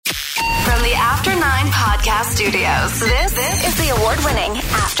Podcast Studios. This is the award-winning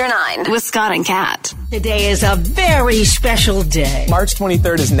After 9 with Scott and Kat. Today is a very special day. March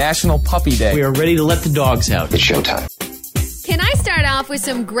 23rd is National Puppy Day. We are ready to let the dogs out. It's showtime. Can I start off with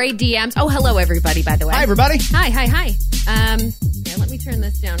some great DMs? Oh, hello, everybody, by the way. Hi, everybody. Hi. Here, let me turn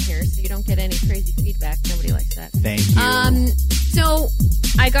this down here so you don't get any crazy feedback. Nobody likes that. Thank you. So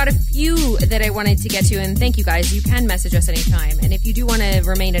I got a few that I wanted to get to, and thank you guys. You can message us anytime. And if you do want to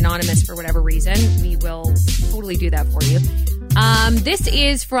remain anonymous for whatever reason, we will totally do that for you. This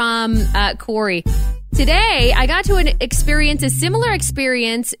is from Corey. Today, I got to experience a similar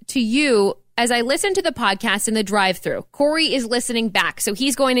experience to you as I listened to the podcast in the drive-thru. Corey is listening back, so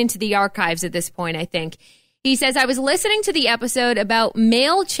he's going into the archives at this point, I think. He says, I was listening to the episode about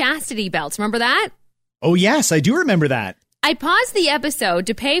male chastity belts. Remember that? Oh, yes, I do remember that. I paused the episode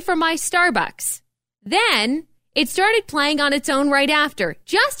to pay for my Starbucks. Then it started playing on its own right after,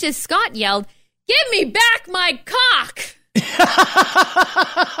 just as Scott yelled, "Give me back my cock!"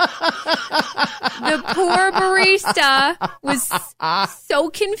 The poor barista was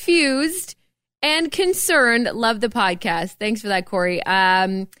so confused and concerned. Love the podcast. Thanks for that, Corey.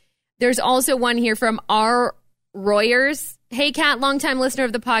 There's also one here from R. Royers. Hey, Kat, longtime listener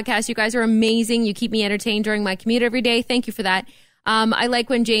of the podcast. You guys are amazing. You keep me entertained during my commute every day. Thank you for that. I like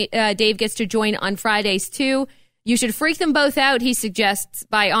when Dave gets to join on Fridays, too. You should freak them both out, he suggests,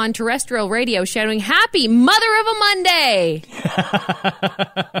 by on terrestrial radio shouting, "Happy Mother of a Monday!"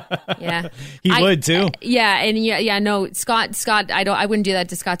 Yeah. He would, too. No, Scott, I wouldn't do that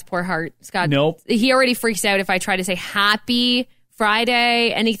to Scott's poor heart. Scott, nope. He already freaks out if I try to say Happy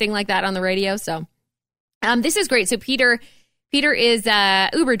Friday, anything like that on the radio. So, this is great. So Peter is a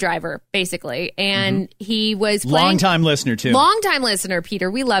Uber driver, basically, and he was playing... Long-time listener, too. Long-time listener,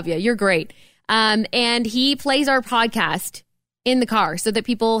 Peter. We love you. You're great. And he plays our podcast in the car so that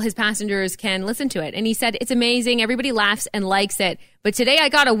his passengers can listen to it. And he said, it's amazing. Everybody laughs and likes it. But today I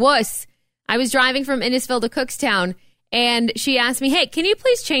got a wuss. I was driving from Innisfil to Cookstown, and she asked me, hey, can you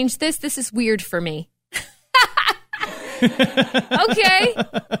please change this? This is weird for me. Okay.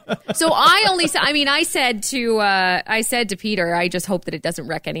 So I said to Peter, I just hope that it doesn't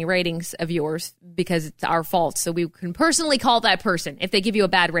wreck any ratings of yours because it's our fault. So we can personally call that person if they give you a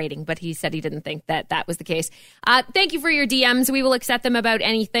bad rating. But he said he didn't think that was the case. Thank you for your DMs. We will accept them about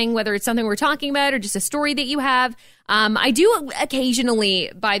anything, whether it's something we're talking about or just a story that you have. I do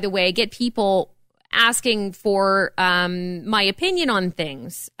occasionally, by the way, get people asking for my opinion on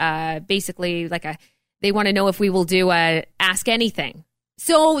things. Basically, they want to know if we will do a Ask Anything.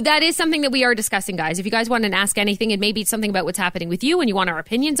 So that is something that we are discussing, guys. If you guys want an Ask Anything, and maybe it's something about what's happening with you and you want our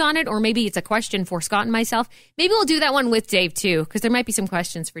opinions on it, or maybe it's a question for Scott and myself, maybe we'll do that one with Dave too, because there might be some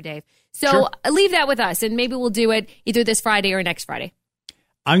questions for Dave. So sure. Leave that with us, and maybe we'll do it either this Friday or next Friday.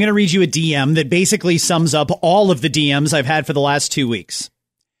 I'm going to read you a DM that basically sums up all of the DMs I've had for the last 2 weeks.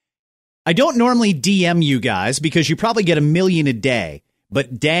 I don't normally DM you guys because you probably get 1 million a day.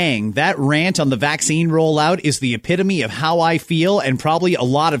 But dang, that rant on the vaccine rollout is the epitome of how I feel, and probably a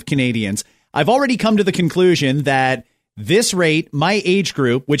lot of Canadians. I've already come to the conclusion that this rate, my age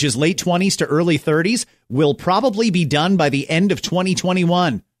group, which is late 20s to early 30s, will probably be done by the end of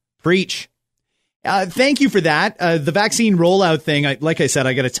 2021. Preach. Thank you for that. The vaccine rollout thing, like I said,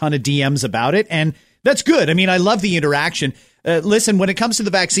 I got a ton of DMs about it, and that's good. I mean, I love the interaction. Listen, when it comes to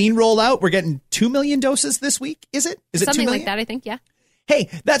the vaccine rollout, we're getting 2 million doses this week, is it? Is it something 2 million? Like that, I think, yeah. Hey,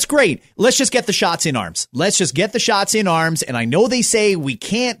 that's great. Let's just get the shots in arms. And I know they say we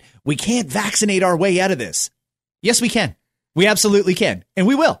can't vaccinate our way out of this. Yes, we can. We absolutely can. And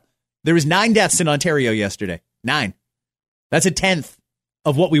we will. There was 9 deaths in Ontario yesterday. 9. That's a 10th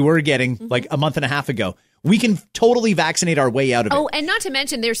of what we were getting like a month and a half ago. We can totally vaccinate our way out of it. Oh, and not to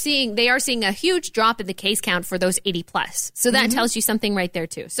mention they are seeing a huge drop in the case count for those 80 plus. So that tells you something right there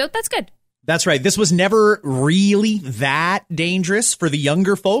too. So that's good. That's right. This was never really that dangerous for the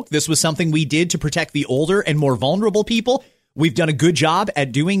younger folk. This was something we did to protect the older and more vulnerable people. We've done a good job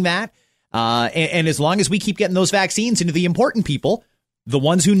at doing that. And as long as we keep getting those vaccines into the important people, the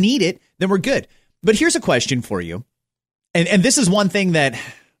ones who need it, then we're good. But here's a question for you. And this is one thing that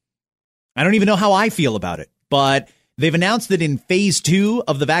I don't even know how I feel about it. But they've announced that in phase 2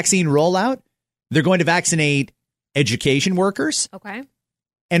 of the vaccine rollout, they're going to vaccinate education workers. Okay.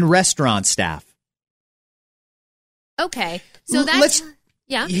 And restaurant staff. Okay. So that's...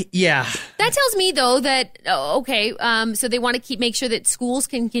 Yeah. Yeah. That tells me, though, that, so they want to make sure that schools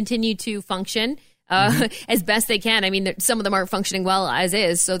can continue to function as best they can. I mean, some of them aren't functioning well as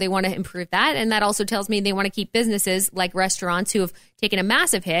is, so they want to improve that. And that also tells me they want to keep businesses like restaurants who have taken a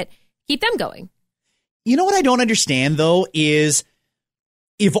massive hit, keep them going. You know what I don't understand, though, is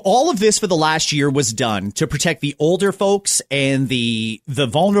If all of this for the last year was done to protect the older folks and the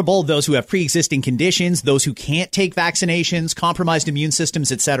vulnerable, those who have pre-existing conditions, those who can't take vaccinations, compromised immune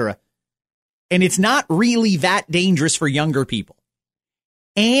systems, etc., and it's not really that dangerous for younger people,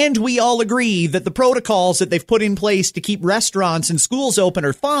 and we all agree that the protocols that they've put in place to keep restaurants and schools open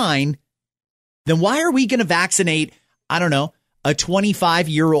are fine, then why are we going to vaccinate, I don't know, a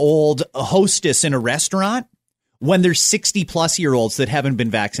 25-year-old hostess in a restaurant when there's 60-plus-year-olds that haven't been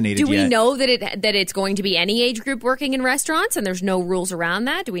vaccinated yet? Do we know that it's going to be any age group working in restaurants and there's no rules around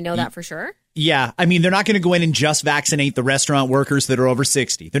that? Do we know that for sure? Yeah. I mean, they're not going to go in and just vaccinate the restaurant workers that are over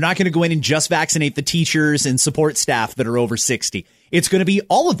 60. They're not going to go in and just vaccinate the teachers and support staff that are over 60. It's going to be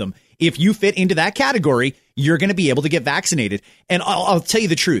all of them. If you fit into that category, you're going to be able to get vaccinated. And I'll tell you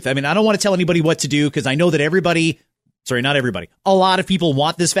the truth. I mean, I don't want to tell anybody what to do because I know that not everybody, a lot of people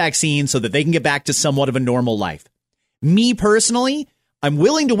want this vaccine so that they can get back to somewhat of a normal life. Me personally, I'm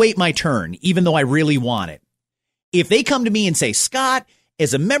willing to wait my turn, even though I really want it. If they come to me and say, Scott,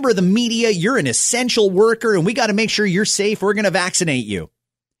 as a member of the media, you're an essential worker and we got to make sure you're safe, we're going to vaccinate you.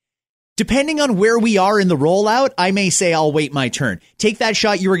 Depending on where we are in the rollout, I may say I'll wait my turn. Take that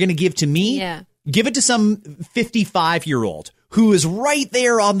shot you were going to give to me. Yeah. Give it to some 55-year-old who is right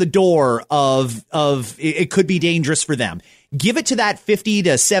there on the door of it could be dangerous for them. Give it to that 50 to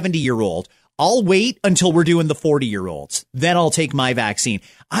 70-year-old. I'll wait until we're doing the 40-year-olds. Then I'll take my vaccine.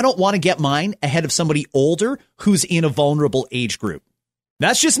 I don't want to get mine ahead of somebody older who's in a vulnerable age group.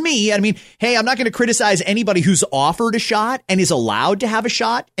 That's just me. I mean, hey, I'm not going to criticize anybody who's offered a shot and is allowed to have a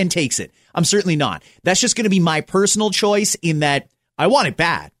shot and takes it. I'm certainly not. That's just going to be my personal choice in that I want it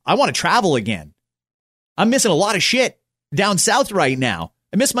bad. I want to travel again. I'm missing a lot of shit down south right now.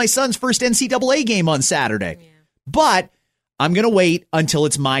 I missed my son's first NCAA game on Saturday. Yeah. But I'm going to wait until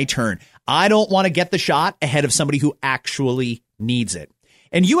it's my turn. I don't want to get the shot ahead of somebody who actually needs it.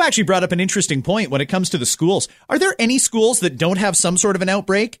 And you actually brought up an interesting point when it comes to the schools. Are there any schools that don't have some sort of an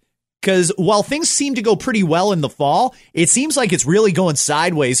outbreak? Because while things seem to go pretty well in the fall, it seems like it's really going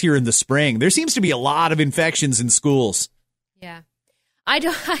sideways here in the spring. There seems to be a lot of infections in schools. Yeah, I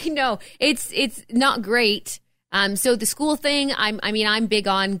know it's not great. So the school thing, I'm big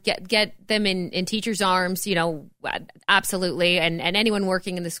on get them in teachers' arms, absolutely. And anyone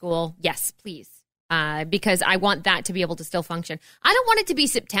working in the school, yes, please. Because I want that to be able to still function. I don't want it to be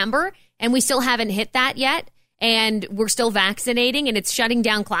September and we still haven't hit that yet and we're still vaccinating and it's shutting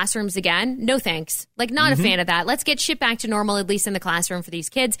down classrooms again. No thanks. Not a fan of that. Let's get shit back to normal, at least in the classroom for these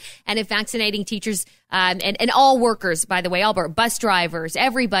kids. And if vaccinating teachers and all workers, by the way, all bus drivers,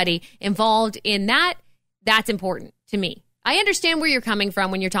 everybody involved in that, that's important to me. I understand where you're coming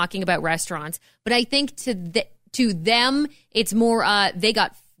from when you're talking about restaurants, but I think to them, it's more they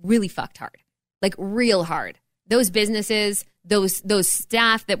got really fucked hard. Real hard. Those businesses, those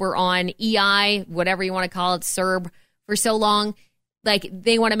staff that were on EI, whatever you want to call it, CERB, for so long,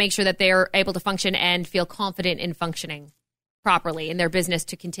 they want to make sure that they're able to function and feel confident in functioning properly in their business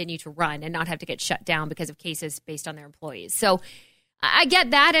to continue to run and not have to get shut down because of cases based on their employees. So I get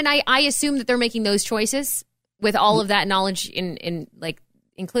that, and I assume that they're making those choices with all of that knowledge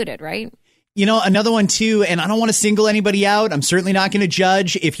included, right? Another one, too, and I don't want to single anybody out. I'm certainly not going to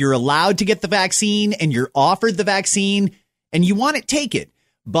judge. If you're allowed to get the vaccine and you're offered the vaccine and you want it, take it.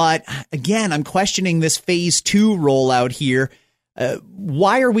 But again, I'm questioning this phase 2 rollout here.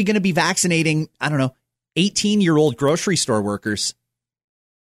 Why are we going to be vaccinating, 18-year-old grocery store workers?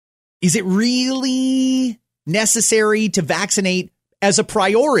 Is it really necessary to vaccinate as a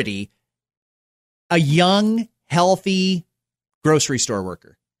priority a young, healthy grocery store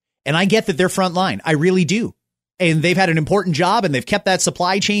worker? And I get that they're front line. I really do. And they've had an important job and they've kept that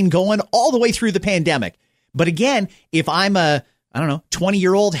supply chain going all the way through the pandemic. But again, if I'm a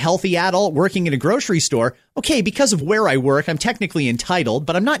 20-year-old healthy adult working in a grocery store, okay, because of where I work, I'm technically entitled,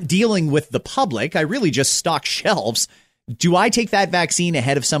 but I'm not dealing with the public. I really just stock shelves. Do I take that vaccine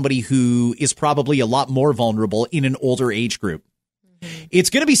ahead of somebody who is probably a lot more vulnerable in an older age group? Mm-hmm. It's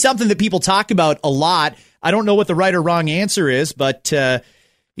going to be something that people talk about a lot. I don't know what the right or wrong answer is, but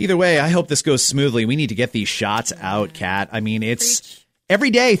either way, I hope this goes smoothly. We need to get these shots out, Kat. I mean, it's every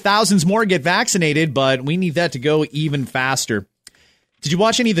day thousands more get vaccinated, but we need that to go even faster. Did you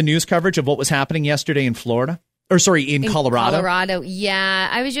watch any of the news coverage of what was happening yesterday in Florida? In Colorado? Colorado, yeah.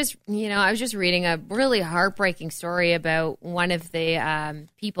 I was just reading a really heartbreaking story about one of the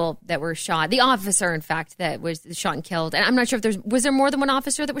people that were shot. The officer, in fact, that was shot and killed. And I'm not sure if was there more than one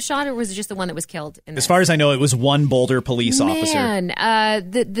officer that was shot, or was it just the one that was killed? As far as I know, it was one Boulder police officer.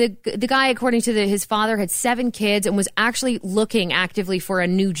 The guy, according to his father, had 7 kids and was actually looking actively for a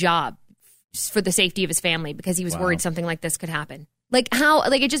new job for the safety of his family because he was worried something like this could happen. Like how?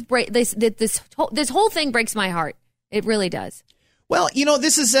 Like it just this whole thing breaks my heart. It really does. Well,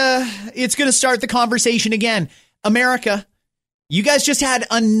 this is it's going to start the conversation again. America, you guys just had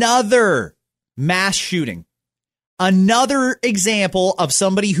another mass shooting. Another example of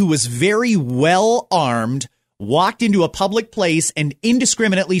somebody who was very well armed, walked into a public place and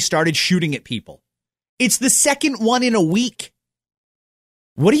indiscriminately started shooting at people. It's the second one in a week.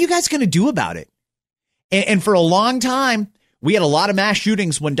 What are you guys going to do about it? And for a long time, we had a lot of mass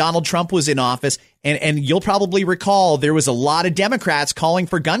shootings when Donald Trump was in office. And you'll probably recall there was a lot of Democrats calling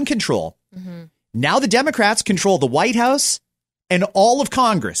for gun control. Mm-hmm. Now the Democrats control the White House and all of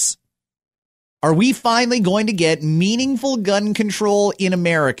Congress. Are we finally going to get meaningful gun control in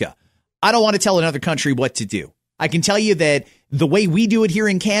America? I don't want to tell another country what to do. I can tell you that the way we do it here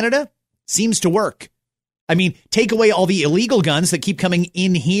in Canada seems to work. I mean, take away all the illegal guns that keep coming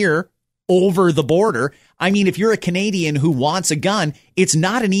in here over the border. I mean, if you're a Canadian who wants a gun, it's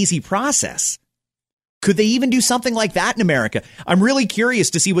not an easy process. Could they even do something like that in America? I'm really curious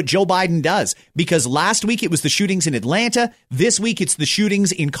to see what Joe Biden does, because last week it was the shootings in Atlanta. This week it's the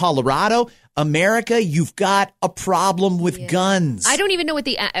shootings in Colorado. America, you've got a problem with guns. I don't even know what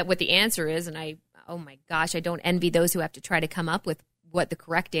the answer is. And oh my gosh, I don't envy those who have to try to come up with what the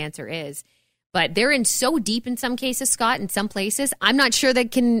correct answer is. But they're in so deep in some cases, Scott, in some places. I'm not sure they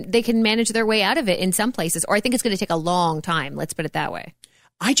can manage their way out of it in some places, or I think it's going to take a long time. Let's put it that way.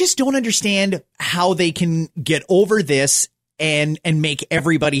 I just don't understand how they can get over this and make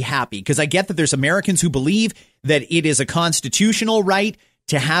everybody happy, because I get that there's Americans who believe that it is a constitutional right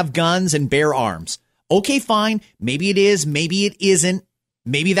to have guns and bear arms. OK, fine. Maybe it is. Maybe it isn't.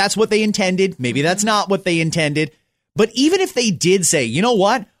 Maybe that's what they intended. Maybe that's not what they intended. But even if they did say, you know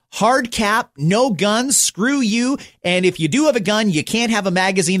what? Hard cap, no guns, screw you. And if you do have a gun, you can't have a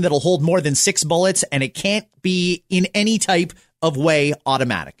magazine that'll hold more than 6 bullets, and it can't be in any type of way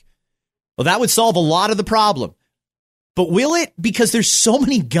automatic. Well, that would solve a lot of the problem. But will it? Because there's so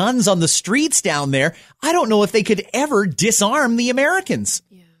many guns on the streets down there. I don't know if they could ever disarm the Americans.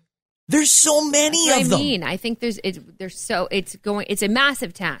 Yeah. There's so many of them. I mean, I think it's a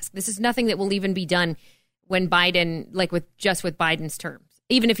massive task. This is nothing that will even be done when Biden, like with Biden's terms,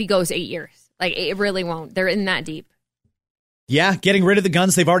 even if he goes 8 years. Like, it really won't. They're in that deep. Yeah, getting rid of the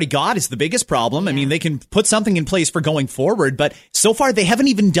guns they've already got is the biggest problem. Yeah. I mean, they can put something in place for going forward, but so far they haven't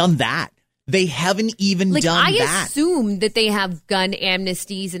even done that. They haven't even done that. I assume that they have gun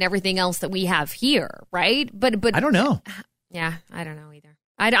amnesties and everything else that we have here, right? But I don't know. Yeah, I don't know either.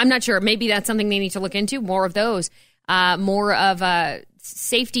 I'm not sure. Maybe that's something they need to look into. More of those. More of a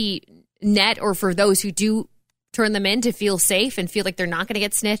safety net, or for those who do turn them in to feel safe and feel like they're not going to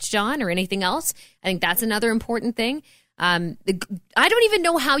get snitched on or anything else. I think that's another important thing. I don't even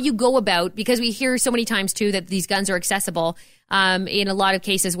know how you go about, because we hear so many times too that these guns are accessible in a lot of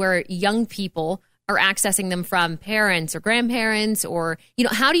cases where young people are accessing them from parents or grandparents, or,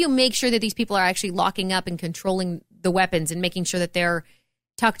 how do you make sure that these people are actually locking up and controlling the weapons and making sure that they're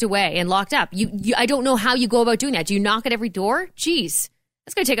tucked away and locked up? I don't know how you go about doing that. Do you knock at every door? Jeez,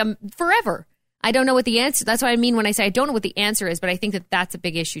 that's going to take them forever. I don't know what the answer. That's what I mean when I say I don't know what the answer is, but I think that that's a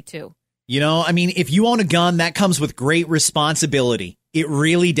big issue too. If you own a gun, that comes with great responsibility. It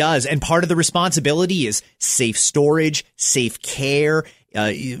really does. And part of the responsibility is safe storage, safe care.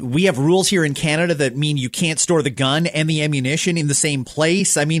 We have rules here in Canada that mean you can't store the gun and the ammunition in the same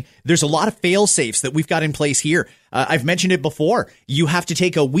place. I mean, there's a lot of fail safes that we've got in place here. I've mentioned it before. You have to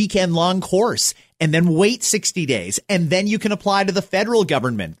take a weekend long course and then wait 60 days. And then you can apply to the federal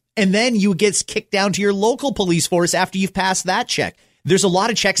government. And then you get kicked down to your local police force after you've passed that check. There's a lot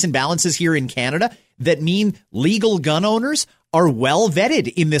of checks and balances here in Canada that mean legal gun owners are well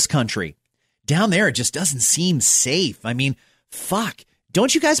vetted in this country. Down there, it just doesn't seem safe. I mean, fuck.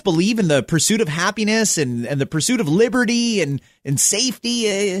 Don't you guys believe in the pursuit of happiness and the pursuit of liberty and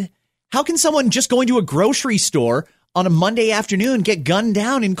safety? How can someone just go into a grocery store on a Monday afternoon get gunned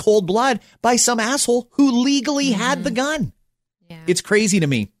down in cold blood by some asshole who legally had the gun? Yeah. It's crazy to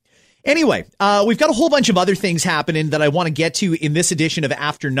me. Anyway, we've got a whole bunch of other things happening that I want to get to in this edition of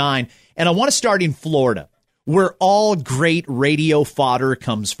After 9. And I want to start in Florida, where all great radio fodder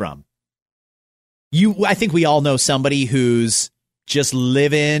comes from. I think we all know somebody who's just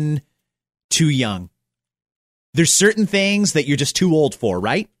living too young. There's certain things that you're just too old for,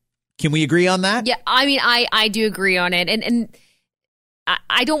 right? Can we agree on that? Yeah, I mean, I do agree on it. And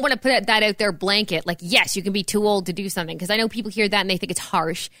I don't want to put that out there blanket. Like, yes, you can be too old to do something, because I know people hear that and they think it's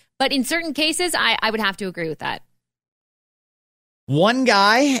harsh. But in certain cases, I would have to agree with that. One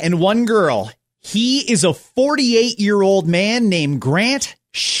guy and one girl. He is a 48-year-old man named Grant.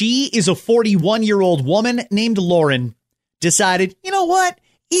 She is a 41-year-old woman named Lauren. decided, you know what?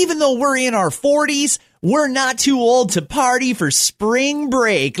 Even though we're in our 40s, we're not too old to party for spring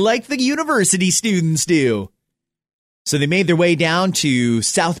break like the university students do. So they made their way down to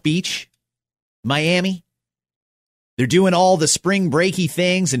South Beach, Miami. They're doing all the spring breaky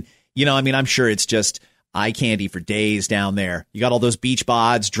things. And, I'm sure it's just eye candy for days down there. You got all those beach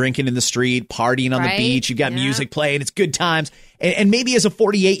bods drinking in the street, partying on the beach. You got music playing. It's good times. And maybe as a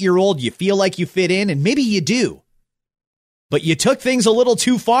 48-year-old, you feel like you fit in, and maybe you do. But you took things a little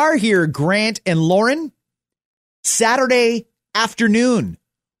too far here, Grant and Lauren. Saturday afternoon,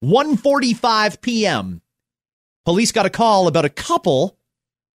 1:45 p.m., police got a call about a couple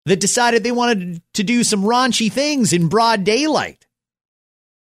that decided they wanted to do some raunchy things in broad daylight.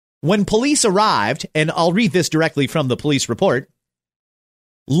 When police arrived, and I'll read this directly from the police report,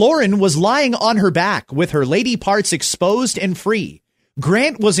 Lauren was lying on her back with her lady parts exposed and free.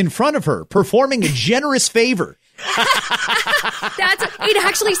 Grant was in front of her, performing a generous favor. It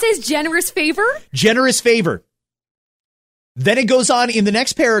actually says generous favor? Generous favor. Then it goes on in the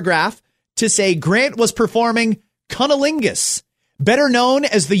next paragraph to say Grant was performing cunnilingus, better known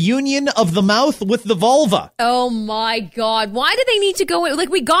as the union of the mouth with the vulva. Oh, my God. Why do they need to go in? Like,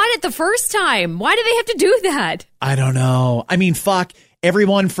 we got it the first time. Why do they have to do that? I don't know. I mean, fuck.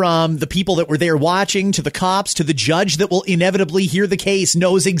 Everyone from the people that were there watching to the cops to the judge that will inevitably hear the case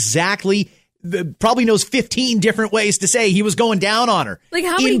knows exactly, probably knows 15 different ways to say he was going down on her. Like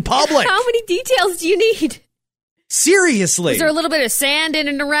in public. How many details do you need? Seriously. Was there a little bit of sand in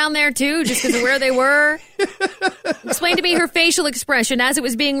and around there, too, just because of where they were? Explain to me her facial expression as it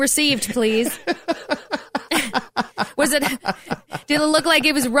was being received, please. Did it look like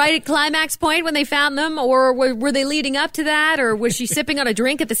it was right at climax point when they found them? Or were they leading up to that? Or was she sipping on a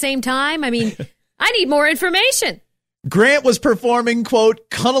drink at the same time? I mean, I need more information. Grant was performing, quote,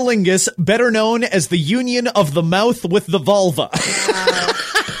 cunnilingus, better known as the union of the mouth with the vulva.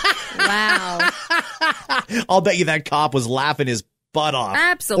 Wow. I'll bet you that cop was laughing his butt off.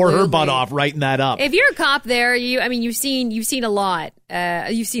 Absolutely. Or her butt off writing that up. If you're a cop there, you've seen a lot.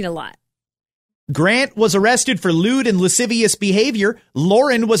 You've seen a lot. Grant was arrested for lewd and lascivious behavior.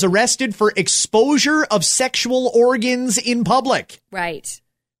 Lauren was arrested for exposure of sexual organs in public. Right.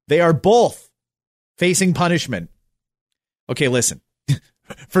 They are both facing punishment. Okay, listen.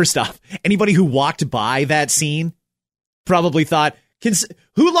 First off, anybody who walked by that scene probably thought,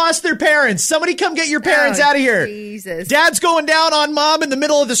 who lost their parents? Somebody come get your parents out of here. Jesus. Dad's going down on mom in the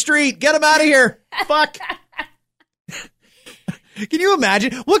middle of the street. Get him out of here. Fuck. Can you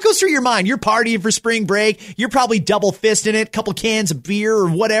imagine? What goes through your mind? You're partying for spring break. You're probably double fisting it, couple cans of beer or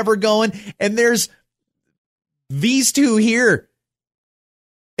whatever going. And there's these two here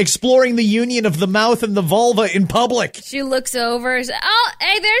exploring the union of the mouth and the vulva in public. She looks over. Oh,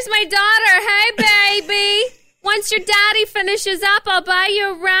 hey, there's my daughter. Hey, baby. Once your daddy finishes up, I'll buy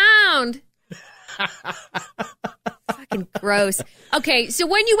you a round. Fucking gross. Okay, so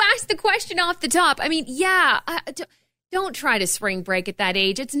when you ask the question off the top, I mean, don't try to spring break at that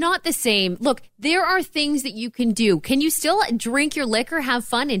age. It's not the same. Look, there are things that you can do. Can you still drink your liquor, have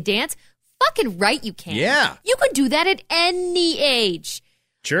fun, and dance? Fucking right you can. Yeah. You could do that at any age.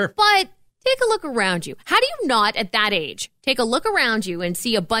 Sure. But take a look around you. How do you not, at that age, take a look around you and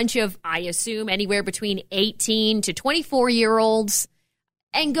see a bunch of, I assume, anywhere between 18 to 24-year-olds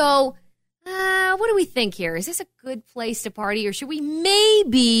and go, what do we think here? Is this a good place to party, or should we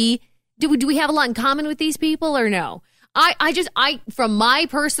maybe, do we have a lot in common with these people or no? I from my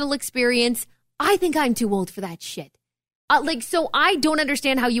personal experience, I think I'm too old for that shit. So I don't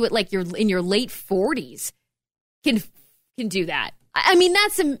understand how you at you're in your late 40s can do that. I mean,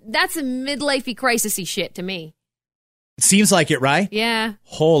 that's a midlife-y crisis-y shit to me. It seems like it, right? Yeah.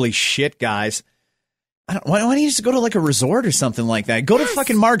 Holy shit, guys. Why don't you just go to a resort or something like that? Go to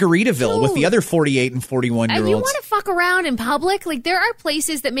fucking Margaritaville with the other 48 and 41-year-olds. And you want to fuck around in public? There are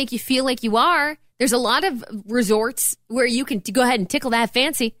places that make you feel like you are. There's a lot of resorts where you can go ahead and tickle that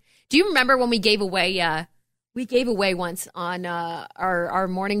fancy. Do you remember when we gave away once on our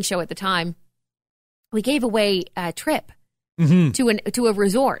morning show at the time? We gave away a trip to a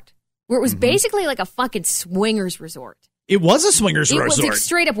resort where it was basically like a fucking swingers resort. It was a swingers resort. It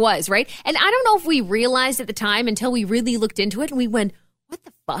straight up was, right? And I don't know if we realized at the time until we really looked into it and we went, what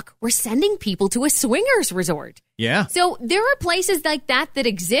the fuck? We're sending people to a swingers resort. Yeah. So there are places like that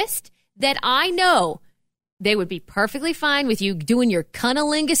exist that I know they would be perfectly fine with you doing your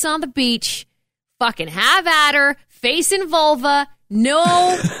cunnilingus on the beach, fucking have at her, face and vulva,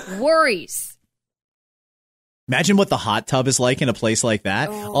 no worries. Imagine what the hot tub is like in a place like that.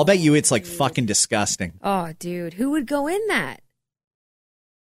 Oh, I'll bet you it's fucking disgusting. Oh, dude, who would go in that?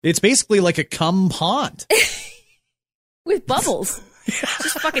 It's basically like a cum pond. With bubbles.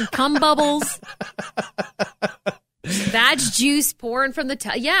 Just fucking cum bubbles. Vag juice pouring from the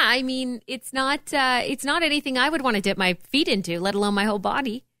tub. Yeah, I mean, it's not anything I would want to dip my feet into, let alone my whole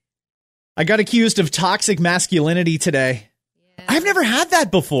body. I got accused of toxic masculinity today. Yeah. I've never had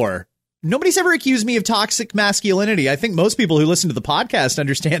that before. Nobody's ever accused me of toxic masculinity. I think most people who listen to the podcast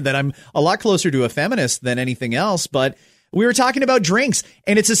understand that I'm a lot closer to a feminist than anything else. But we were talking about drinks,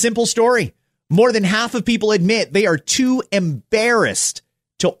 and it's a simple story. More than half of people admit they are too embarrassed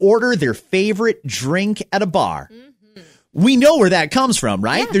to order their favorite drink at a bar. We know where that comes from,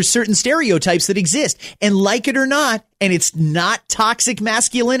 right? Yeah. There's certain stereotypes that exist. And like it or not, and it's not toxic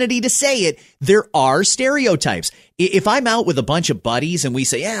masculinity to say it, there are stereotypes. If I'm out with a bunch of buddies and we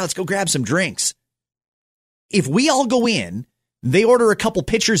say, yeah, let's go grab some drinks. If we all go in, they order a couple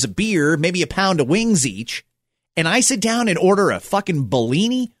pitchers of beer, maybe a pound of wings each, and I sit down and order a fucking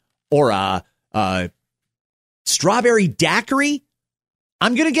Bellini or a strawberry daiquiri,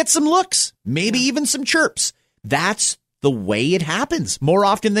 I'm going to get some looks, maybe even some chirps. That's the way it happens more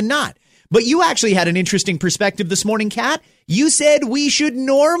often than not. But you actually had an interesting perspective this morning, Kat. You said we should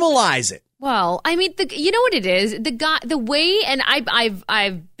normalize it. Well, I mean, you know what it is? The way, and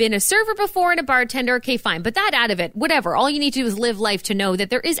I've been a server before and a bartender. Okay, fine. But that out of it, whatever. All you need to do is live life to know that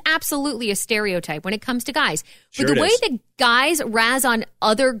there is absolutely a stereotype when it comes to guys. Sure, but the way that guys razz on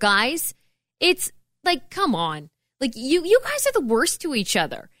other guys, it's like, come on. Like, you guys are the worst to each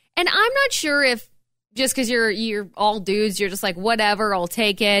other. And I'm not sure if just because you're all dudes, you're just like, whatever, I'll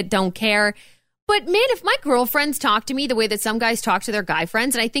take it, don't care. But man, if my girlfriends talk to me the way that some guys talk to their guy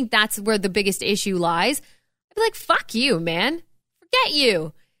friends, and I think that's where the biggest issue lies, I'd be like, fuck you, man. Forget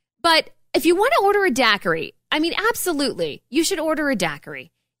you. But if you want to order a daiquiri, I mean, absolutely, you should order a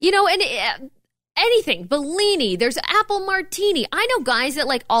daiquiri. You know, and anything, Bellini, there's apple martini. I know guys that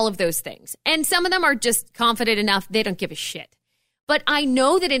like all of those things. And some of them are just confident enough, they don't give a shit. But I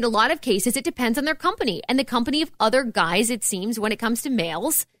know that in a lot of cases, it depends on their company. And the company of other guys, it seems, when it comes to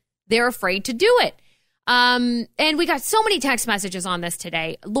males, they're afraid to do it. And we got so many text messages on this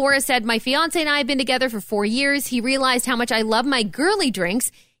today. Laura said, my fiance and I have been together for 4 years. He realized how much I love my girly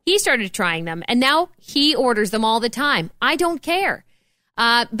drinks. He started trying them. And now he orders them all the time. I don't care.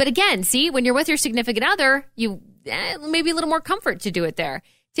 But again, see, when you're with your significant other, you maybe a little more comfort to do it there.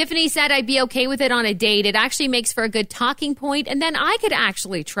 Tiffany said I'd be okay with it on a date. It actually makes for a good talking point, and then I could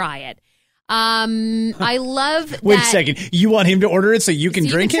actually try it. I love Wait a second. You want him to order it so you can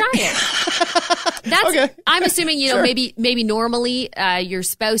drink it? Try it. That's, okay. I'm assuming, Sure. maybe normally your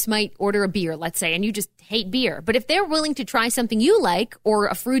spouse might order a beer, let's say, and you just hate beer. But if they're willing to try something you like or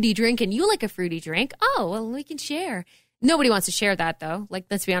a fruity drink and you like a fruity drink, oh, well, we can share. Nobody wants to share that, though. Like,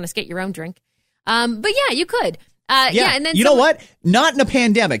 let's be honest, get your own drink. But yeah, you could. And then you know what? Not in a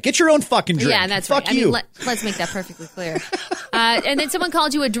pandemic. Get your own fucking drink. Yeah, that's Fuck right. you. I mean, let's make that perfectly clear. And then someone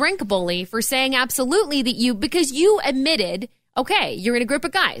called you a drink bully for saying absolutely that because you admitted, okay, you're in a group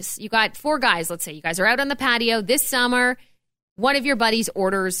of guys. You got 4 guys, let's say. You guys are out on the patio this summer. One of your buddies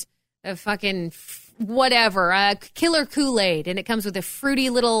orders a fucking whatever, a killer Kool-Aid, and it comes with a fruity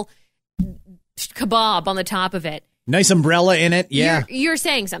little kebab on the top of it. Nice umbrella in it. Yeah. You're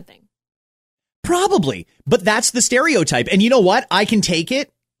saying something. Probably, but that's the stereotype. And you know what? I can take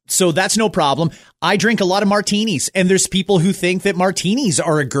it, so that's no problem. I drink a lot of martinis, and there's people who think that martinis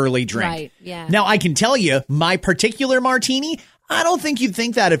are a girly drink. Right, yeah. Now, I can tell you, my particular martini, I don't think you'd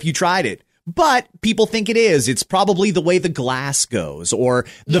think that if you tried it. But people think it is. It's probably the way the glass goes, or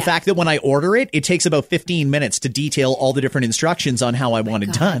the fact that when I order it, it takes about 15 minutes to detail all the different instructions on how I want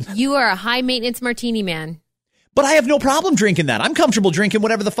it done. You are a high-maintenance martini man. But I have no problem drinking that. I'm comfortable drinking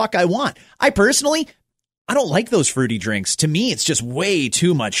whatever the fuck I want. I don't like those fruity drinks. To me, it's just way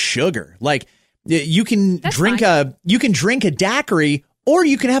too much sugar. Like, you can drink a daiquiri, or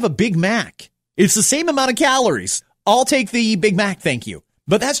you can have a Big Mac. It's the same amount of calories. I'll take the Big Mac, thank you.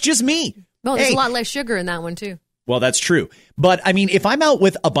 But that's just me. Well, there's a lot less sugar in that one, too. Well, that's true. But, I mean, if I'm out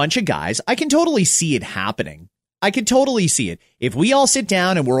with a bunch of guys, I can totally see it happening. I could totally see it. If we all sit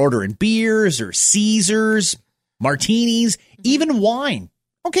down and we're ordering beers or Caesars, martinis, even wine.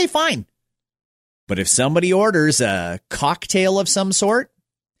 Okay, fine. But if somebody orders a cocktail of some sort,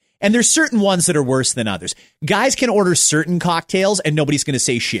 and there's certain ones that are worse than others. Guys can order certain cocktails and nobody's going to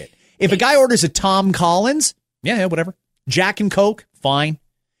say shit. If a guy orders a Tom Collins, yeah, whatever. Jack and Coke, fine.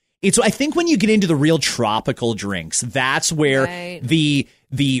 I think when you get into the real tropical drinks, that's where the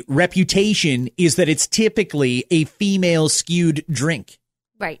reputation is that it's typically a female skewed drink.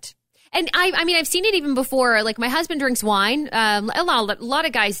 Right. And I mean, I've seen it even before. Like, my husband drinks wine. A lot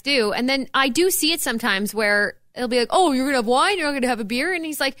of guys do. And then I do see it sometimes where it'll be like, oh, you're going to have wine? You're not going to have a beer? And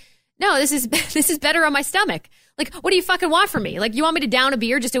he's like, no, this is better on my stomach. Like, what do you fucking want from me? Like, you want me to down a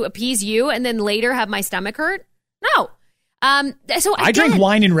beer just to appease you and then later have my stomach hurt? No. So I drink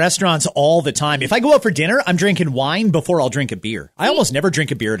wine in restaurants all the time. If I go out for dinner, I'm drinking wine before I'll drink a beer. I almost never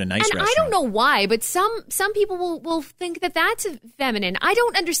drink a beer at a nice restaurant. I don't know why, but some people will think that that's feminine. I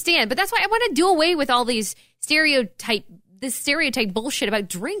don't understand, but that's why I want to do away with all these stereotype bullshit about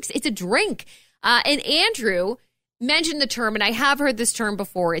drinks. It's a drink. And Andrew mentioned the term, and I have heard this term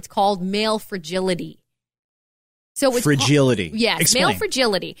before. It's called male fragility. So it's fragility. Yes, Explain. male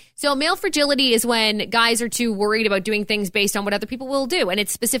fragility. So male fragility is when guys are too worried about doing things based on what other people will do, and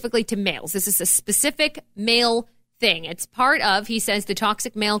it's specifically to males. This is a specific male thing. It's part of, he says, the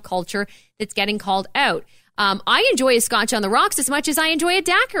toxic male culture that's getting called out. I enjoy a scotch on the rocks as much as I enjoy a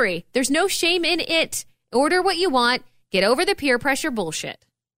daiquiri. There's no shame in it. Order what you want. Get over the peer pressure bullshit.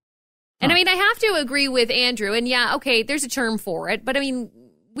 And I mean, I have to agree with Andrew. And yeah, okay, there's a term for it, but I mean,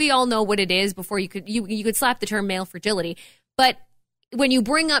 we all know what it is before you could slap the term male fragility. But when you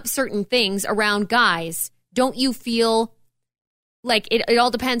bring up certain things around guys, don't you feel like it all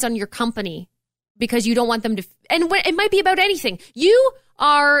depends on your company because you don't want them to, and it might be about anything. You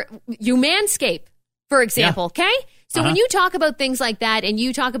manscape, for example, okay? So when you talk about things like that and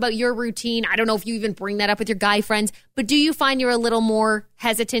you talk about your routine, I don't know if you even bring that up with your guy friends, but do you find you're a little more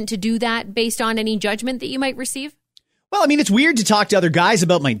hesitant to do that based on any judgment that you might receive? Well, I mean, it's weird to talk to other guys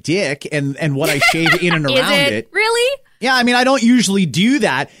about my dick and what I shave in and around it. Really? Yeah, I mean, I don't usually do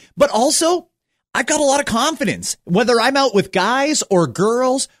that. But also, I've got a lot of confidence. Whether I'm out with guys or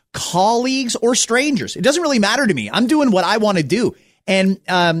girls, colleagues or strangers, it doesn't really matter to me. I'm doing what I want to do. And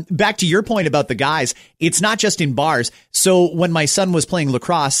back to your point about the guys, it's not just in bars. So when my son was playing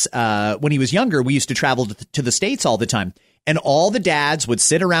lacrosse when he was younger, we used to travel to the States all the time. And all the dads would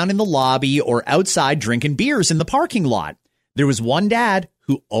sit around in the lobby or outside drinking beers in the parking lot. There was one dad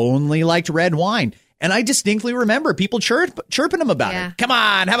who only liked red wine. And I distinctly remember people chirping him about it. Come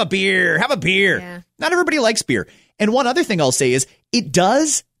on, have a beer, have a beer. Yeah. Not everybody likes beer. And one other thing I'll say is it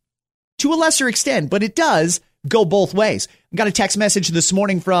does, to a lesser extent, but it does go both ways. I got a text message this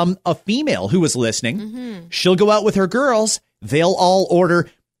morning from a female who was listening. Mm-hmm. She'll go out with her girls. They'll all order,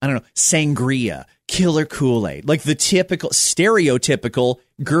 I don't know, sangria, Killer Kool-Aid, like the typical, stereotypical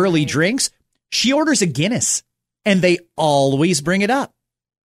girly drinks. She orders a Guinness, and they always bring it up.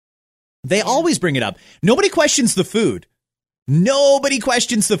 They always bring it up. Nobody questions the food. Nobody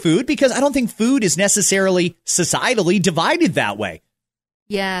questions the food because I don't think food is necessarily societally divided that way.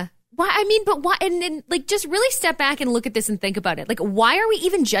 Yeah. Why? I mean, but why? And like, just really step back and look at this and think about it. Like, why are we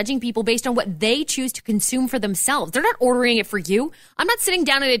even judging people based on what they choose to consume for themselves? They're not ordering it for you. I'm not sitting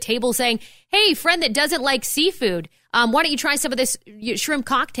down at a table saying, hey, friend that doesn't like seafood, why don't you try some of this shrimp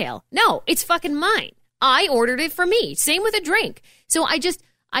cocktail? No, it's fucking mine. I ordered it for me. Same with a drink. So I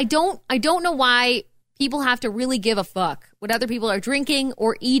don't know why people have to really give a fuck what other people are drinking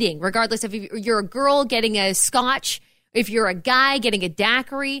or eating, regardless if you're a girl getting a scotch, if you're a guy getting a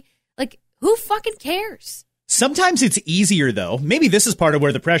daiquiri. Like, who fucking cares? Sometimes it's easier, though. Maybe this is part of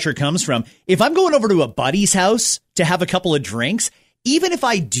where the pressure comes from. If I'm going over to a buddy's house to have a couple of drinks, even if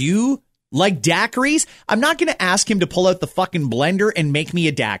I do like daiquiris, I'm not going to ask him to pull out the fucking blender and make me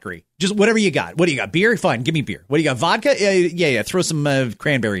a daiquiri. Just whatever you got. What do you got? Beer? Fine. Give me beer. What do you got? Vodka? Yeah. Throw some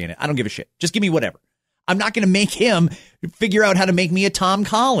cranberry in it. I don't give a shit. Just give me whatever. I'm not going to make him figure out how to make me a Tom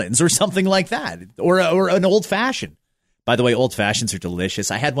Collins or something like that, or an old fashioned. By the way, old fashions are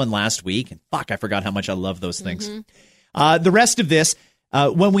delicious. I had one last week, and fuck, I forgot how much I love those things. Mm-hmm. The rest of this,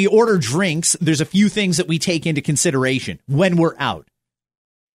 when we order drinks, there's a few things that we take into consideration when we're out.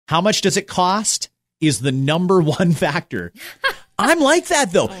 How much does it cost is the number one factor. I'm like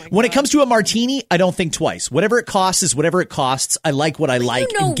that, though. When it comes to a martini, I don't think twice. Whatever it costs is whatever it costs. I like what I like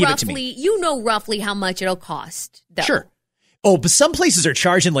and give it to me. You know roughly how much it'll cost, though. Sure. Oh, but some places are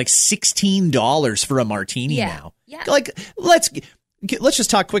charging like $16 for a martini now. Yeah. Like, let's just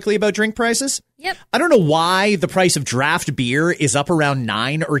talk quickly about drink prices. Yep. I don't know why the price of draft beer is up around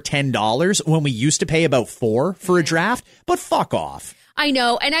 $9 or $10 when we used to pay about $4 for a draft, but fuck off. I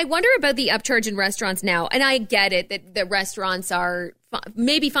know. And I wonder about the upcharge in restaurants now. And I get it that the restaurants are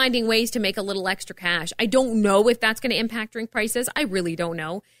maybe finding ways to make a little extra cash. I don't know if that's going to impact drink prices. I really don't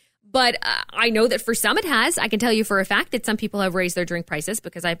know. But I know that for some it has. I can tell you for a fact that some people have raised their drink prices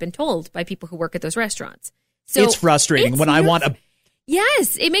because I've been told by people who work at those restaurants. So it's frustrating when I want a...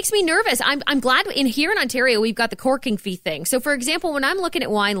 Yes, it makes me nervous. I'm glad here in Ontario we've got the corking fee thing. So, for example, when I'm looking at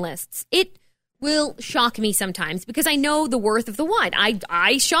wine lists, it will shock me sometimes because I know the worth of the wine.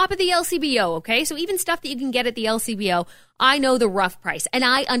 I shop at the LCBO, okay? So even stuff that you can get at the LCBO, I know the rough price. And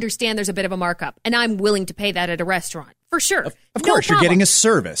I understand there's a bit of a markup. And I'm willing to pay that at a restaurant. for sure. Of course, you're getting a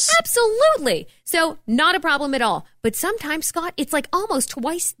service. Absolutely. So not a problem at all. But sometimes, Scott, it's like almost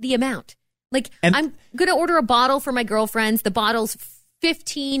twice the amount. Like, I'm going to order a bottle for my girlfriends. The bottle's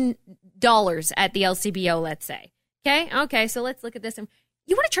 $15 at the LCBO, let's say. Okay, so let's look at this.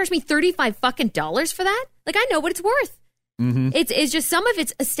 You want to charge me $35 fucking dollars for that? Like, I know what it's worth. Mm-hmm. It's just, some of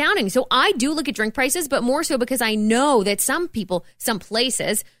it's astounding. So I do look at drink prices, but more so because I know that some people, some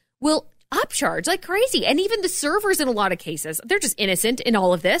places will upcharge like crazy. And even the servers in a lot of cases, they're just innocent in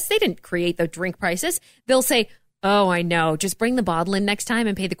all of this. They didn't create the drink prices. They'll say, oh, I know, just bring the bottle in next time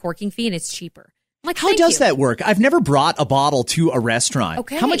and pay the corking fee and it's cheaper. Like, how does that work? I've never brought a bottle to a restaurant.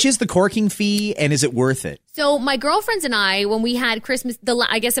 Okay. How much is the corking fee and is it worth it? So my girlfriends and I, when we had Christmas,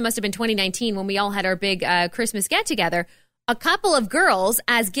 I guess it must have been 2019 when we all had our big Christmas get together. A couple of girls,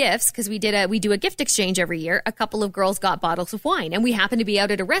 as gifts, because we do a gift exchange every year, a couple of girls got bottles of wine. And we happened to be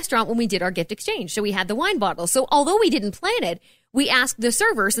out at a restaurant when we did our gift exchange. So we had the wine bottles. So although we didn't plan it, we asked the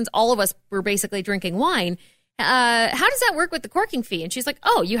server, since all of us were basically drinking wine, how does that work with the corking fee? And she's like,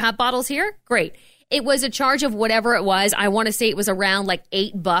 oh, you have bottles here? Great. It was a charge of whatever it was. I want to say it was around like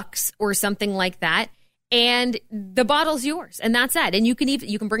 $8 or something like that. And the bottle's yours. And that's that. And you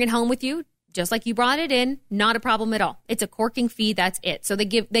can bring it home with you. Just like you brought it in, not a problem at all. It's a corking fee. That's it. So they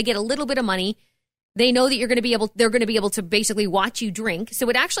get a little bit of money. They know that they're going to be able to basically watch you drink. So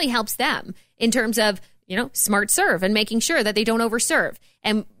it actually helps them in terms of, smart serve and making sure that they don't overserve.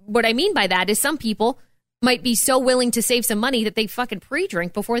 And what I mean by that is some people might be so willing to save some money that they fucking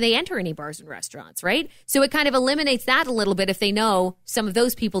pre-drink before they enter any bars and restaurants, right? So it kind of eliminates that a little bit if they know some of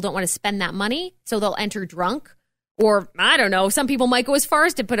those people don't want to spend that money, so they'll enter drunk. Or, I don't know, some people might go as far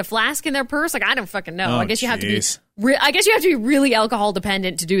as to put a flask in their purse. Like, I don't fucking know. I guess you have to be really alcohol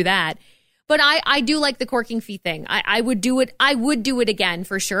dependent to do that. But I do like the corking fee thing. I would do it. I would do it again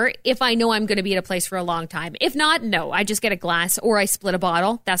for sure if I know I'm going to be at a place for a long time. If not, no, I just get a glass or I split a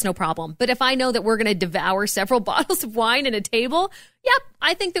bottle. That's no problem. But if I know that we're going to devour several bottles of wine at a table, yep,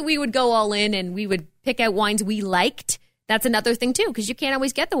 I think that we would go all in and we would pick out wines we liked. That's another thing too, because you can't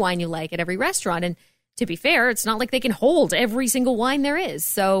always get the wine you like at every restaurant. And to be fair, it's not like they can hold every single wine there is.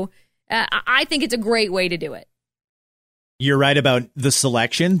 So I think it's a great way to do it. You're right about the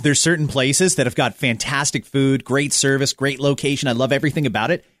selection. There's certain places that have got fantastic food, great service, great location. I love everything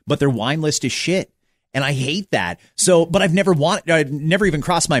about it, but their wine list is shit. And I hate that. So, but I've never even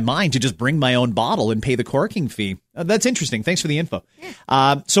crossed my mind to just bring my own bottle and pay the corking fee. That's interesting. Thanks for the info.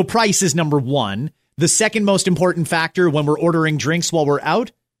 Yeah. So price is number one. The second most important factor when we're ordering drinks while we're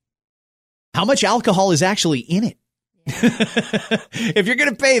out, how much alcohol is actually in it? If you're going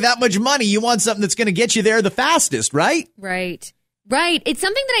to pay that much money, you want something that's going to get you there the fastest, right? Right. It's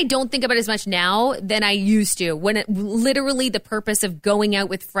something that I don't think about as much now than I used to, when literally the purpose of going out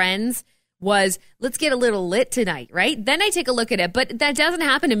with friends was, let's get a little lit tonight, right? Then I take a look at it. But that doesn't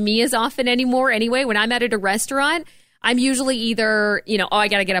happen to me as often anymore anyway. When I'm out at a restaurant, I'm usually either, I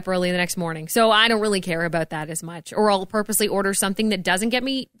got to get up early the next morning. So I don't really care about that as much. Or I'll purposely order something that doesn't get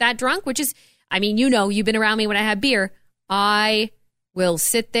me that drunk, which is, you've been around me when I have beer. I will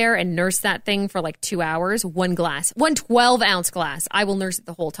sit there and nurse that thing for like 2 hours, one 12-ounce glass. I will nurse it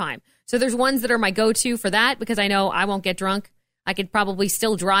the whole time. So there's ones that are my go-to for that because I know I won't get drunk. I could probably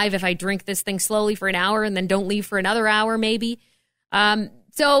still drive if I drink this thing slowly for an hour and then don't leave for another hour maybe. And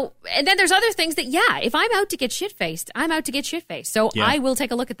then there's other things that, if I'm out to get shit-faced, I'm out to get shit-faced. So I will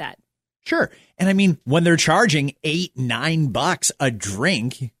take a look at that. Sure. And when they're charging $8-9 a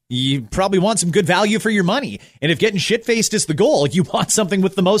drink, you probably want some good value for your money. And if getting shit-faced is the goal, you want something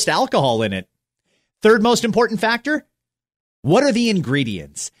with the most alcohol in it. Third most important factor, what are the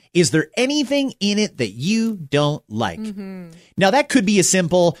ingredients? Is there anything in it that you don't like? Mm-hmm. Now, that could be a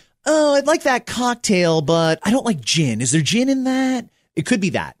simple, I'd like that cocktail, but I don't like gin. Is there gin in that? It could be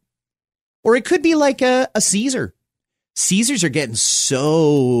that. Or it could be like a Caesar. Caesars are getting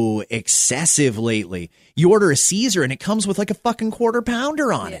so excessive lately. You order a Caesar and it comes with like a fucking quarter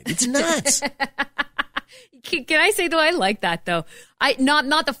pounder on it. It's nuts. Can I say though, I like that though.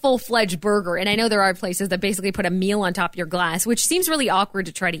 Not the full-fledged burger. And I know there are places that basically put a meal on top of your glass, which seems really awkward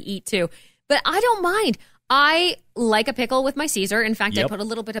to try to eat too. But I don't mind. I like a pickle with my Caesar. In fact, I put a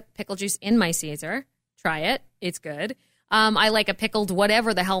little bit of pickle juice in my Caesar. Try it. It's good. I like a pickled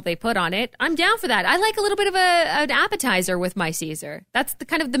whatever the hell they put on it. I'm down for that. I like a little bit of an appetizer with my Caesar. That's the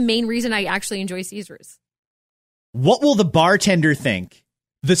kind of the main reason I actually enjoy Caesars. What will the bartender think?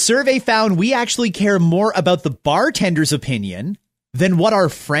 The survey found we actually care more about the bartender's opinion than what our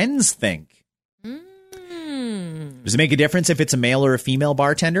friends think. Does it make a difference if it's a male or a female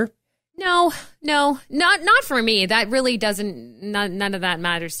bartender? No, No, not for me. That really doesn't, none of that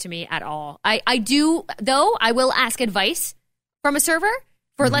matters to me at all. I do, though, I will ask advice from a server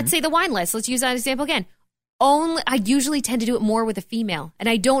for, let's say, the wine list. Let's use that example again. I usually tend to do it more with a female, and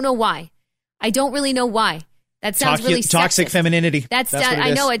I don't know why. I don't really know why. That sounds really sexist. Toxic femininity. That's what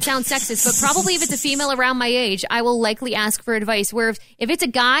I know it sounds sexist, but probably if it's a female around my age, I will likely ask for advice. Where if it's a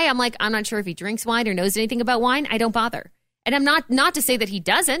guy, I'm like, I'm not sure if he drinks wine or knows anything about wine. I don't bother. And I'm not to say that he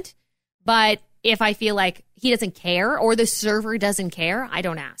doesn't, but if I feel like he doesn't care or the server doesn't care, I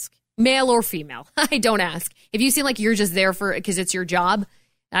don't ask. Male or female, I don't ask. If you seem like you're just there because it's your job,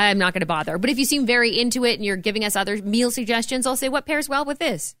 I'm not going to bother. But if you seem very into it and you're giving us other meal suggestions, I'll say, what pairs well with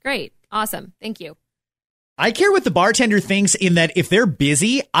this? Great. Awesome. Thank you. I care what the bartender thinks in that if they're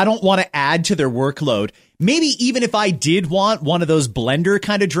busy, I don't want to add to their workload. Maybe even if I did want one of those blender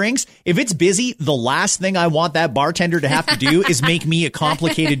kind of drinks, if it's busy, the last thing I want that bartender to have to do is make me a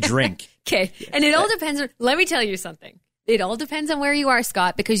complicated drink. Okay. And it all depends. Let me tell you something. It all depends on where you are,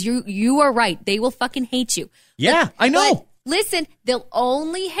 Scott, because you are right. They will fucking hate you. Yeah, I know. But listen, they'll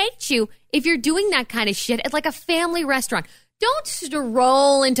only hate you if you're doing that kind of shit at like a family restaurant. Don't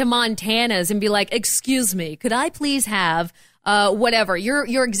stroll into Montana's and be like, excuse me, could I please have whatever,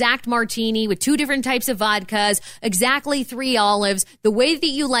 your exact martini with 2 different types of vodkas, exactly 3 olives, the way that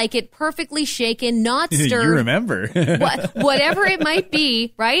you like it, perfectly shaken, not stirred. You remember. Whatever it might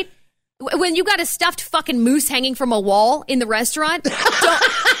be, right? When you got a stuffed fucking moose hanging from a wall in the restaurant,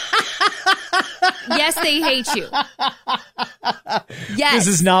 yes, they hate you. Yes. This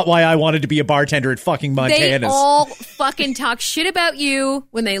is not why I wanted to be a bartender at fucking Montana's. They all fucking talk shit about you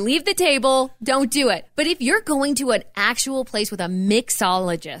when they leave the table. Don't do it. But if you're going to an actual place with a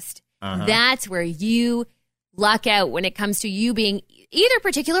mixologist, that's where you luck out when it comes to you being either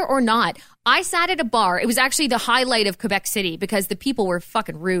particular or not. I sat at a bar. It was actually the highlight of Quebec City because the people were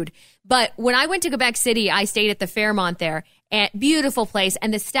fucking rude. But when I went to Quebec City, I stayed at the Fairmont there. And beautiful place,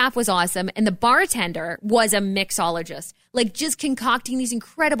 and the staff was awesome, and the bartender was a mixologist, like just concocting these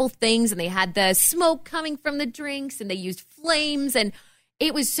incredible things, and they had the smoke coming from the drinks, and they used flames, and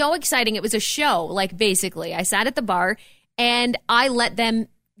it was so exciting. It was a show, like basically. I sat at the bar, and I let them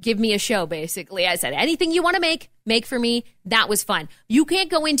give me a show, basically. I said, anything you want to make for me. That was fun. You can't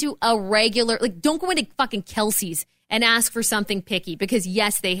go into a regular, like don't go into fucking Kelsey's and ask for something picky, because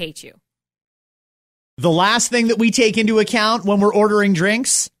yes, they hate you. The last thing that we take into account when we're ordering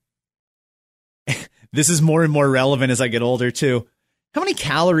drinks, this is more and more relevant as I get older too. How many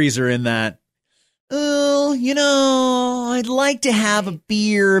calories are in that? Oh, I'd like to have a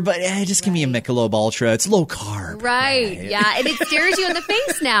beer, but just give me a Michelob Ultra. It's low carb. Right. Yeah. And it stares you in the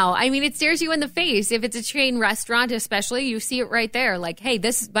face now. I mean, it stares you in the face. If it's a chain restaurant, especially, you see it right there. Like, hey,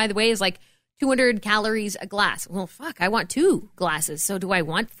 this, by the way, is like 200 calories a glass. Well, fuck, I want 2 glasses. So do I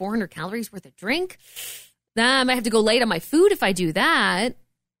want 400 calories worth of drink? I might have to go late on my food if I do that.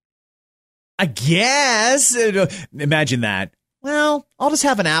 I guess. Imagine that. Well, I'll just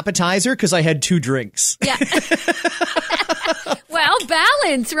have an appetizer because I had 2 drinks. Yeah. Well,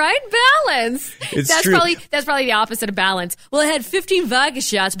 balance, right? Balance. That's true. That's probably the opposite of balance. Well, I had 15 vodka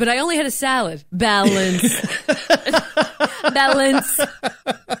shots, but I only had a salad. Balance. Balance.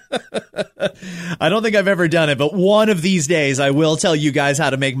 I don't think I've ever done it, but one of these days I will tell you guys how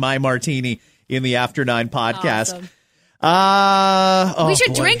to make my martini in the After 9 podcast. Awesome. We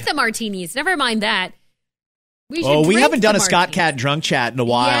should drink the martinis. Never mind that. We haven't done a Scott Cat drunk chat in a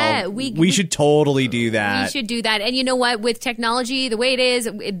while. Yeah, we should totally do that. We should do that. And you know what? With technology, the way it is,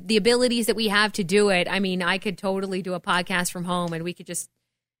 the abilities that we have to do it, I mean, I could totally do a podcast from home and we could just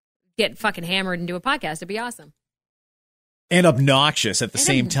get fucking hammered and do a podcast. It'd be awesome. And obnoxious at the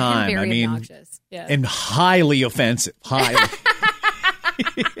same time. Very I mean, obnoxious. Yeah. And highly offensive.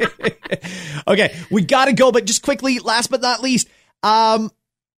 Okay, we got to go. But just quickly, last but not least,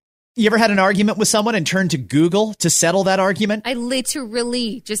 you ever had an argument with someone and turned to Google to settle that argument? I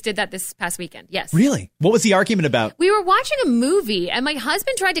literally just did that this past weekend. Yes. Really? What was the argument about? We were watching a movie and my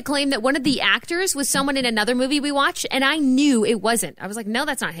husband tried to claim that one of the actors was someone in another movie we watched, and I knew it wasn't. I was like, no,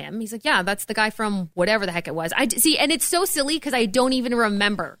 that's not him. He's like, yeah, that's the guy from whatever the heck it was. See, and it's so silly because I don't even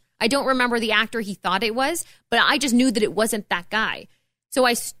remember. I don't remember the actor he thought it was, but I just knew that it wasn't that guy. So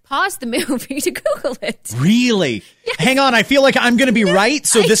I paused the movie to Google it. Really? Yes. Hang on. I feel like I'm going to be right,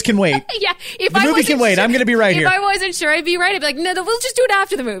 so this can wait. Yeah. If the movie can wait. I'm going to be right here. If I wasn't sure I'd be right, I'd be like, no, we'll just do it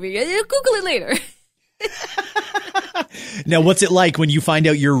after the movie. Google it later. Now, what's it like when you find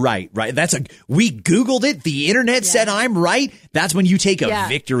out you're right? Right? We Googled it. The internet said I'm right. That's when you take a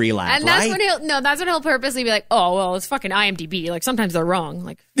victory lap, and that's when that's when he'll purposely be like, oh, well, it's fucking IMDb. Like, sometimes they're wrong.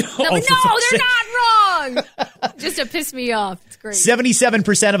 Like, no, they're not wrong. Just to piss me off. It's great.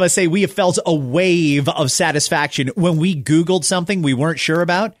 77% of us say we have felt a wave of satisfaction when we Googled something we weren't sure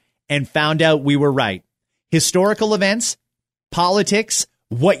about and found out we were right. Historical events, politics,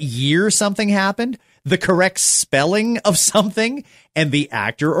 what year something happened, the correct spelling of something, and the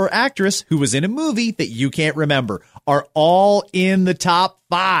actor or actress who was in a movie that you can't remember are all in the top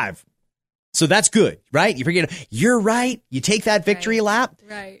 5. So that's good, right? You forget, you're right. You take that victory lap.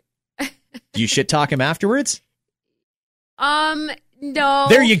 Right. Do you shit talk him afterwards? No.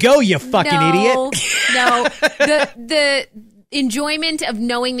 There you go, you fucking idiot. No. The enjoyment of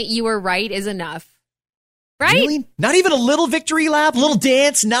knowing that you were right is enough. Right? Really? Not even a little victory lap, a little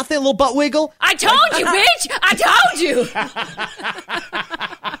dance, nothing, a little butt wiggle? I told you, bitch! I told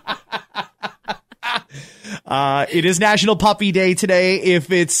you! It is National Puppy Day today.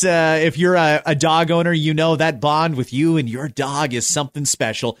 If you're a dog owner, you know that bond with you and your dog is something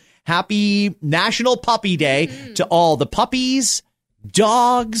special. Happy National Puppy Day to all the puppies,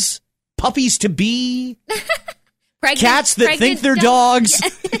 dogs, puppies to be, cats that think they're dogs.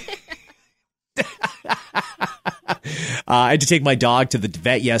 I had to take my dog to the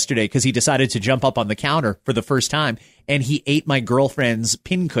vet yesterday because he decided to jump up on the counter for the first time, and he ate my girlfriend's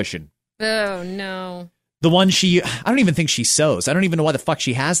pincushion. Oh, no. The one I don't even think she sews. I don't even know why the fuck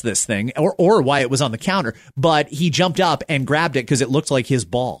she has this thing or why it was on the counter, but he jumped up and grabbed it because it looked like his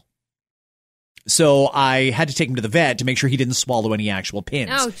ball. So I had to take him to the vet to make sure he didn't swallow any actual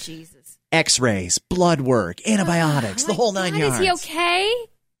pins. Oh, Jesus. X-rays, blood work, antibiotics, the whole 9 yards. Is he okay?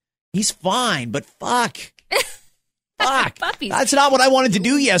 He's fine, but fuck. Fuck. Puppies. That's not what I wanted to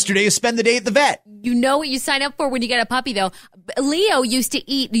do yesterday, is spend the day at the vet. You know what you sign up for when you get a puppy, though. Leo used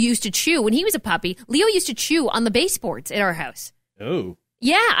to chew. When he was a puppy, Leo used to chew on the baseboards at our house. Oh.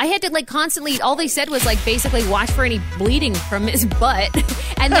 Yeah, I had to constantly, all they said was basically watch for any bleeding from his butt.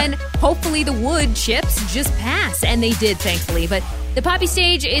 And then hopefully the wood chips just pass. And they did, thankfully. But the puppy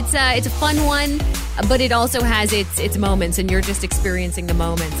stage, it's a fun one, but it also has its moments, and you're just experiencing the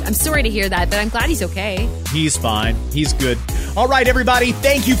moments. I'm sorry to hear that, but I'm glad he's okay. He's fine. He's good. All right, everybody.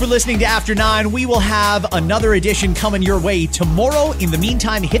 Thank you for listening to After 9. We will have another edition coming your way tomorrow. In the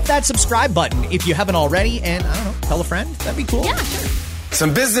meantime, hit that subscribe button if you haven't already. And, I don't know, tell a friend. That'd be cool. Yeah, sure.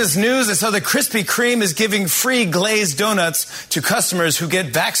 Some business news is how the Krispy Kreme is giving free glazed donuts to customers who get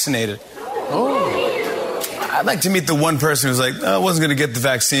vaccinated. Oh. I'd like to meet the one person who's like, I wasn't going to get the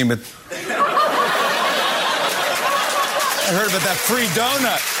vaccine, but I heard about that free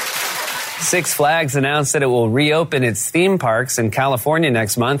donut. Six Flags announced that it will reopen its theme parks in California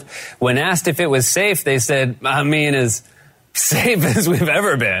next month. When asked if it was safe, they said, as safe as we've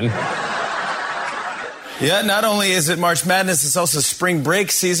ever been. Yeah, not only is it March Madness, it's also spring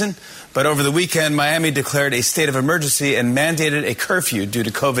break season. But over the weekend, Miami declared a state of emergency and mandated a curfew due to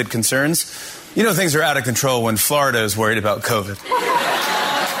COVID concerns. You know things are out of control when Florida is worried about COVID.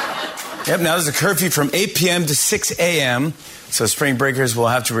 Yep, now there's a curfew from 8 p.m. to 6 a.m., so spring breakers will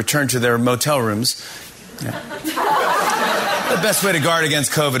have to return to their motel rooms. Yeah. The best way to guard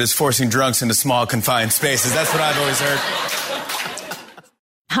against COVID is forcing drunks into small, confined spaces. That's what I've always heard.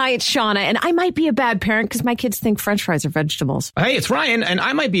 Hi, it's Shauna, and I might be a bad parent because my kids think French fries are vegetables. Hey, it's Ryan, and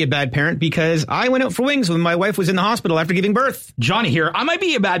I might be a bad parent because I went out for wings when my wife was in the hospital after giving birth. Johnny here. I might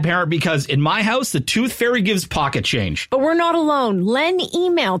be a bad parent because in my house, the tooth fairy gives pocket change. But we're not alone. Len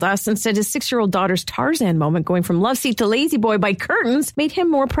emailed us and said his 6-year-old daughter's Tarzan moment going from love seat to lazy boy by curtains made him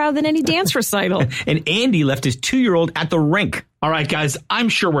more proud than any dance recital. And Andy left his 2-year-old at the rink. All right, guys, I'm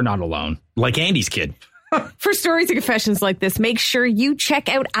sure we're not alone. Like Andy's kid. For stories and confessions like this, make sure you check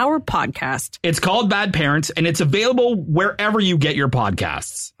out our podcast. It's called Bad Parents, and it's available wherever you get your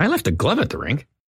podcasts. I left a glove at the rink.